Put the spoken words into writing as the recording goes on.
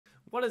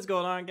What is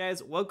going on,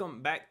 guys?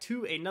 Welcome back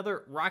to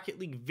another Rocket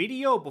League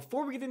video.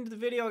 Before we get into the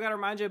video, I gotta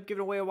remind you, I'm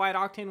giving away a white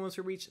octane once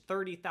we reach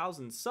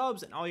 30,000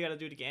 subs, and all you gotta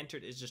do to get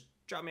entered is just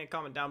drop me a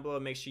comment down below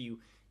and make sure you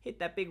hit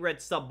that big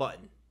red sub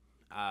button.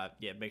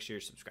 Yeah, make sure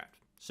you're subscribed.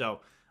 So,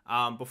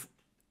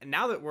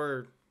 now that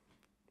we're...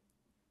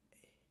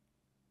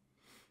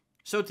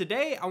 So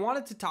today, I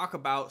wanted to talk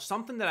about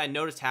something that I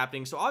noticed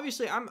happening. So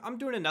obviously, I'm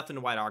doing a nothing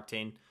to white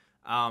octane,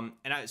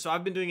 so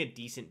I've been doing a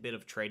decent bit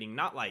of trading,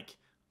 not like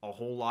a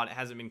whole lot. It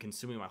hasn't been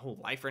consuming my whole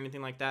life or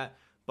anything like that,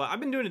 but I've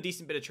been doing a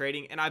decent bit of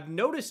trading, and I've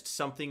noticed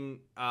something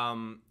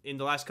in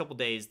the last couple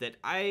days that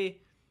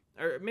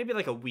or maybe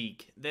like a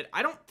week, that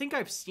I don't think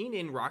I've seen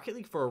in Rocket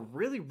League for a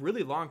really,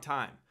 really long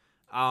time.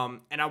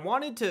 And I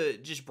wanted to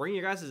just bring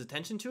your guys'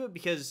 attention to it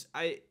because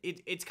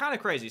it's kind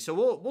of crazy. So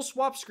we'll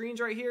swap screens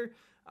right here,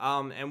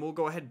 and we'll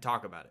go ahead and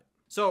talk about it.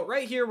 So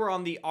right here, we're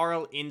on the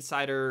RL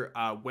Insider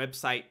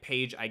website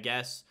page, I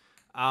guess.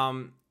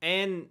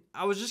 And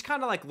I was just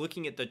kind of like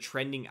looking at the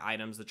trending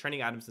items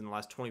in the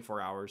last 24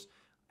 hours.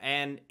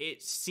 And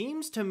it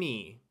seems to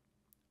me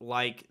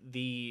like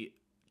the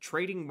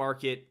trading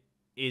market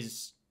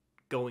is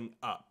going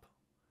up.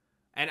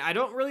 And I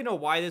don't really know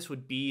why this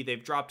would be.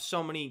 They've dropped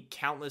so many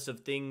countless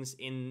of things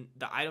in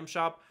the item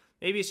shop.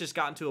 Maybe it's just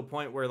gotten to a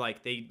point where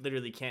like they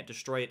literally can't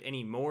destroy it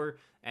anymore.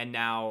 And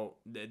now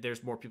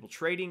there's more people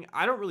trading.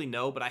 I don't really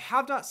know, but I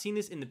have not seen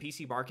this in the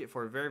PC market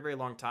for a very, very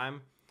long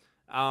time.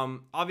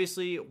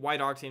 Obviously,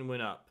 white octane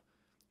went up,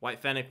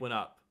 white fennec went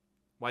up,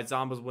 white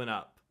zombas went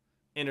up,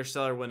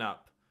 interstellar went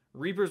up,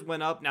 reapers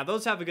went up. Now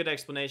those have a good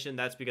explanation.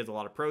 That's because a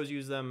lot of pros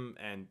use them,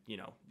 and you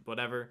know,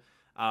 whatever.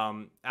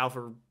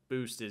 Alpha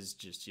boost is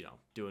just, you know,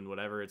 doing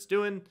whatever it's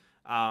doing.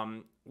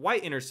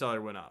 White interstellar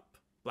went up,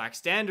 black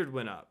standard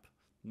went up,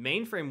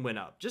 mainframe went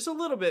up just a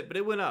little bit, but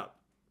it went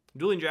up.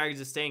 Dueling dragons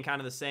is staying kind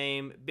of the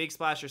same. Big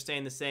splash are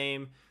staying the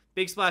same.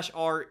 Big Splash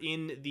are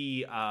in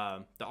the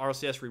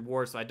RLCS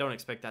reward, so I don't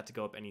expect that to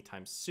go up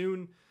anytime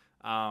soon.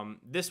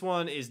 This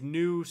one is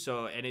new,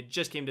 and it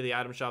just came to the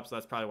item shop, so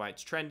that's probably why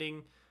it's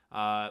trending.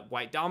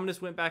 White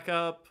Dominus went back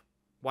up.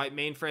 White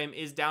Mainframe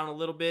is down a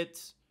little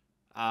bit.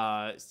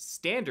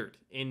 Standard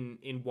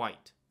in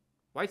white.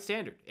 White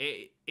Standard.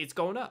 It's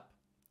going up.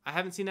 I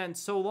haven't seen that in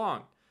so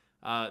long.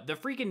 The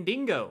freaking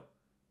Dingo.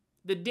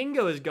 The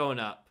Dingo is going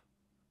up.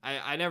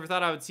 I never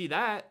thought I would see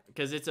that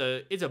because it's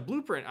a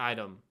blueprint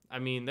item. I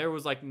mean, there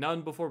was like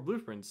none before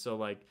blueprints. So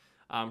like,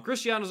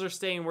 Cristianos are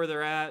staying where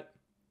they're at.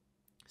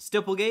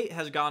 Stipplegate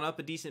has gone up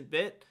a decent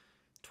bit.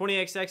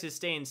 20XX is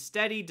staying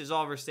steady.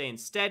 Dissolver staying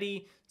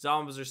steady.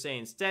 Zombas are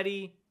staying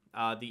steady.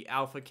 The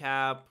Alpha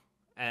Cap,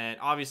 and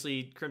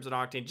obviously Crimson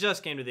Octane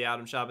just came to the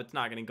item shop. It's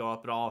not going to go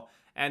up at all.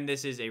 And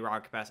this is a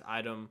Rocket Pass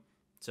item.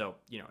 So,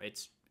 you know,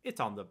 it's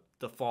on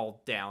the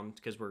fall down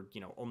because we're,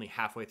 you know, only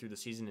halfway through the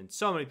season and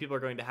so many people are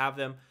going to have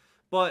them.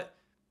 But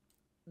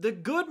the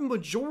good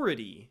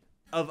majority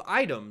of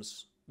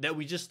items that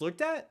we just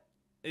looked at,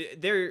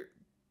 they're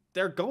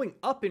going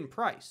up in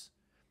price,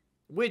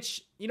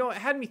 which, you know, it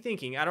had me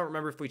thinking. I don't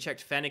remember if we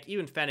checked Fennec.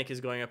 Even Fennec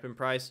is going up in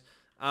price.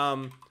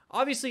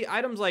 Obviously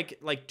items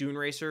like Dune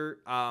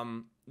Racer,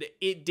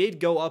 it did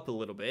go up a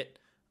little bit,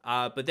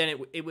 but then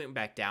it went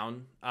back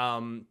down.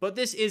 But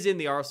this is in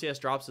the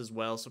RCS drops as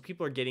well, so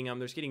people are getting them.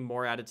 There's getting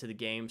more added to the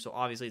game, so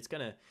obviously it's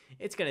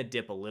gonna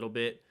dip a little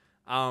bit.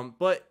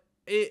 But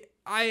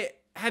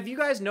have you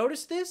guys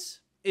noticed this?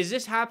 Is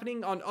this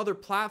happening on other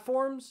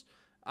platforms?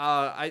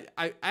 I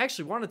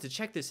actually wanted to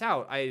check this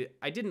out. I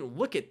didn't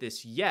look at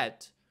this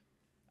yet,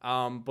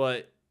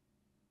 but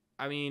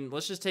I mean,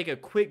 let's just take a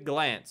quick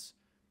glance.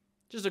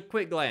 Just a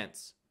quick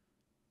glance.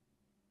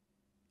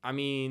 I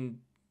mean,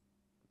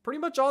 pretty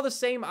much all the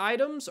same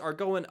items are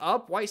going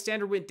up. White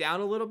Standard went down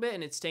a little bit,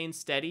 and it's staying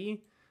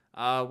steady.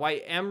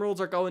 White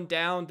Emeralds are going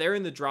down. They're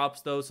in the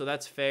drops, though, so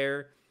that's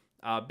fair.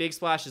 Big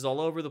Splash is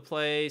all over the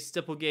place.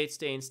 Stipplegate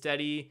staying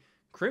steady.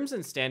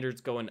 Crimson Standard's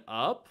going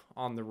up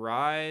on the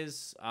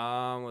rise.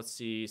 Let's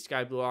see.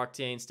 Sky Blue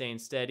Octane staying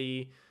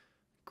steady.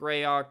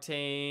 Gray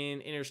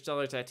Octane,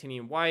 Interstellar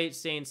Titanium White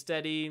staying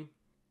steady.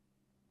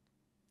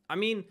 I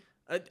mean,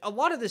 a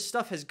lot of this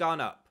stuff has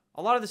gone up.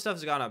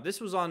 This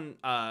was on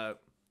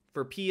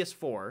for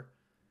PS4.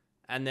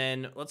 And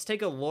then let's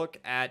take a look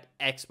at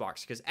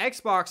Xbox, because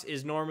Xbox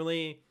is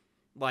normally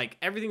like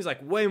everything's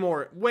like way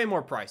more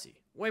pricey.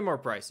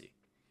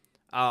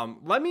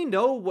 Let me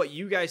know what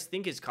you guys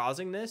think is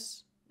causing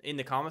this in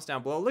the comments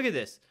down below. Look at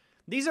this.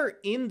 These are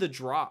in the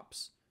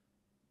drops.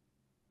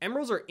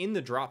 Emeralds are in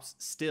the drops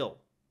still.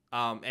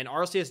 And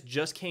RLCS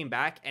just came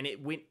back and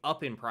it went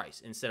up in price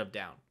instead of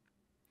down.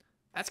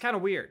 That's kind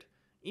of weird.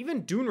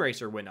 Even Dune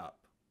Racer went up,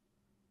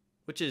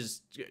 which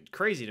is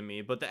crazy to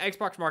me. But the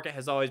Xbox market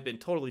has always been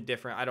totally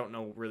different. I don't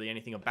know really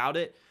anything about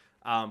it.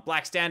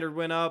 Black Standard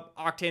went up.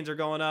 Octanes are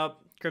going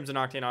up. Crimson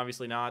Octane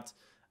obviously not.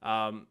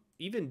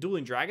 Even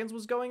Dueling Dragons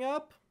was going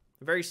up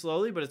very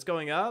slowly, but it's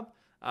going up.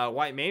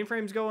 White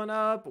Mainframe's going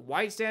up.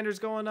 White Standard's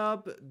going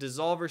up.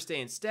 Dissolver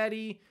staying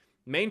steady.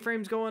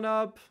 Mainframe's going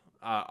up.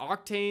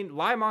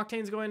 Lime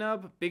Octane's going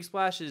up. Big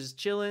Splash is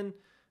chilling.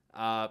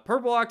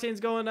 Purple Octane's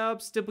going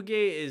up.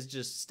 Stipplegate is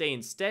just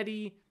staying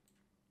steady.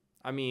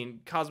 I mean,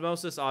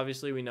 Cosmosis,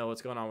 obviously, we know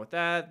what's going on with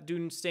that.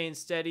 Dune staying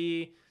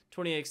steady.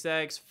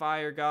 20XX,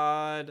 Fire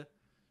God.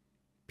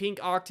 Pink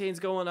Octane's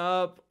going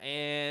up.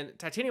 And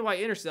Titanium White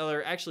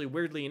Interstellar, actually,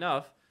 weirdly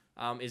enough,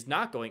 is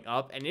not going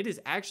up. And it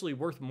is actually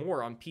worth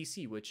more on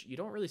PC, which you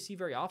don't really see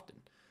very often.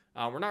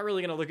 We're not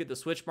really going to look at the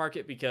Switch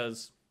market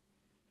because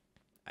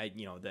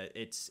that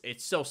it's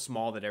so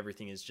small that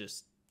everything is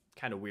just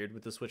kind of weird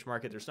with the Switch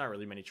market. There's not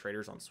really many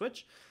traders on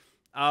Switch.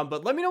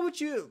 But let me know what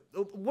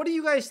do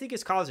you guys think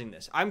is causing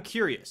this? I'm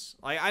curious.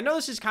 I know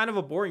this is kind of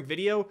a boring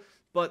video,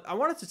 but I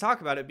wanted to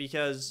talk about it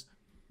because,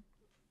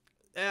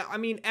 I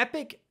mean,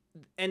 Epic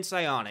and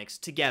Psyonix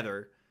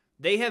together,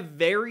 they have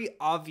very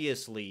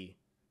obviously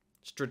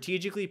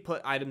strategically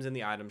put items in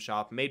the item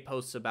shop, made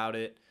posts about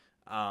it,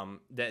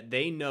 that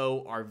they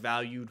know are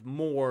valued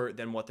more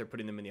than what they're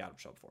putting them in the item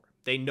shop for.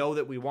 They know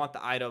that we want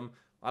the item.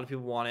 A lot of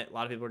people want it. A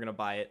lot of people are going to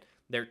buy it.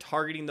 They're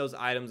targeting those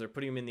items. They're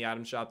putting them in the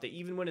item shop. They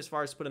even went as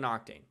far as to put an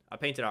Octane, a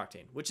painted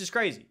Octane, which is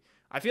crazy.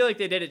 I feel like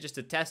they did it just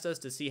to test us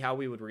to see how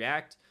we would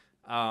react.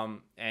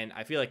 And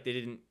I feel like they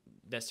didn't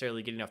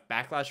necessarily get enough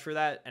backlash for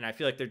that. And I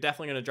feel like they're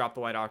definitely going to drop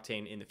the white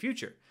Octane in the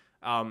future.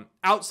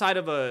 Outside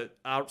of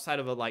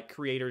a like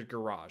creator's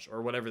garage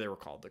or whatever they were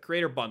called, the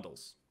creator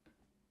bundles.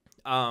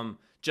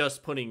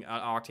 Just putting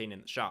an Octane in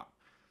the shop.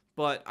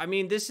 But I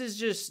mean, this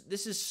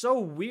is so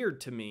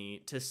weird to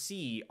me to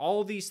see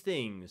all these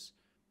things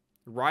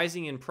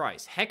rising in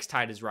price.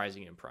 Hextide is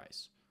rising in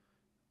price.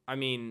 I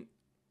mean,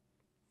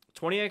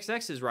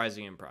 20XX is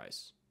rising in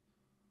price.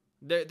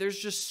 There's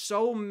just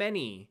so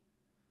many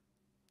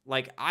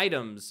like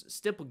items.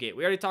 Stipplegate,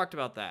 we already talked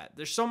about that.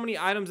 There's so many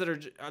items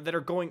that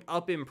are going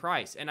up in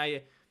price, and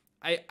I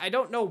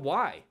don't know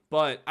why,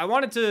 but I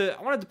wanted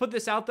to put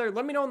this out there.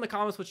 Let me know in the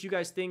comments what you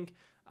guys think.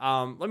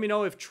 Let me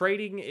know if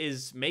trading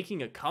is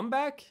making a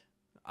comeback.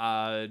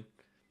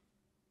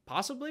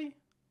 Possibly.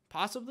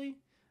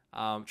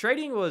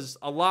 Trading was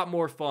a lot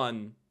more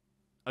fun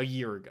a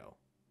year ago.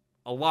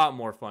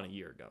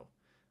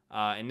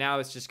 And now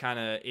it's just kind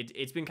of,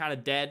 it's been kind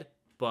of dead,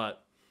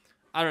 but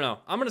I don't know.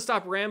 I'm going to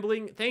stop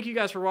rambling. Thank you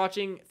guys for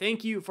watching.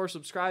 Thank you for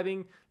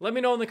subscribing. Let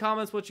me know in the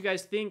comments what you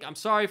guys think. I'm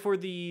sorry for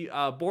the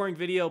boring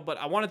video, but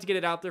I wanted to get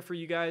it out there for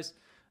you guys,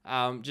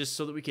 just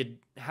so that we could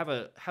have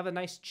a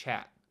nice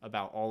chat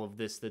about all of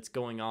this that's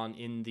going on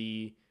in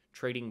the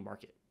trading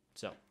market.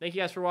 So thank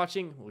you guys for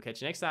watching. We'll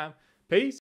catch you next time. Peace.